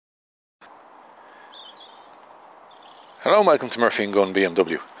Hello and welcome to Murphy & Gunn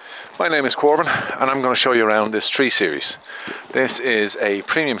BMW. My name is Corban and I'm going to show you around this 3 Series. This is a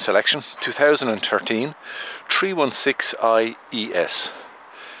premium selection 2013 316i ES.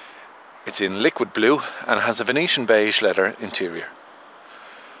 It's in liquid blue and has a Venetian beige leather interior.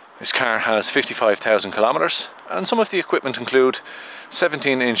 This car has 55,000 kilometers and some of the equipment include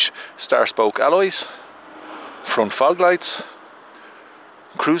 17-inch star spoke alloys, front fog lights,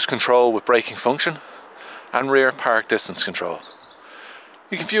 cruise control with braking function, and rear park distance control.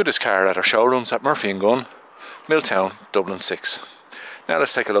 You can view this car at our showrooms at Murphy & Gunn, Milltown, Dublin 6. Now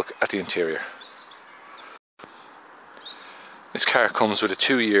let's take a look at the interior. This car comes with a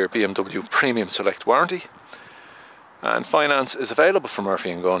 2-year BMW Premium Select warranty, and finance is available from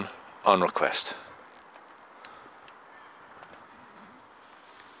Murphy & Gunn on request.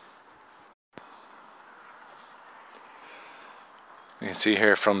 You can see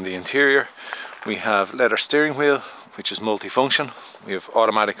here from the interior we have leather steering wheel, which is multifunction. We have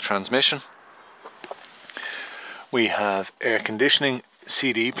automatic transmission. We have air conditioning,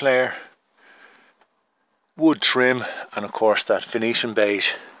 CD player, wood trim, and of course that Venetian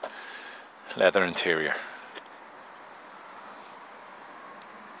beige leather interior.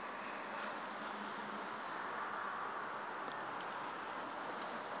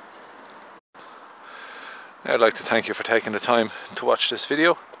 I'd like to thank you for taking the time to watch this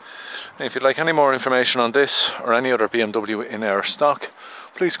video. And if you'd like any more information on this or any other BMW in our stock,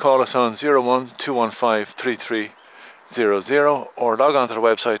 please call us on 01 215 3300 or log on to the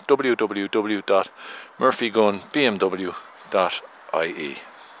website www.murphygunnbmw.ie.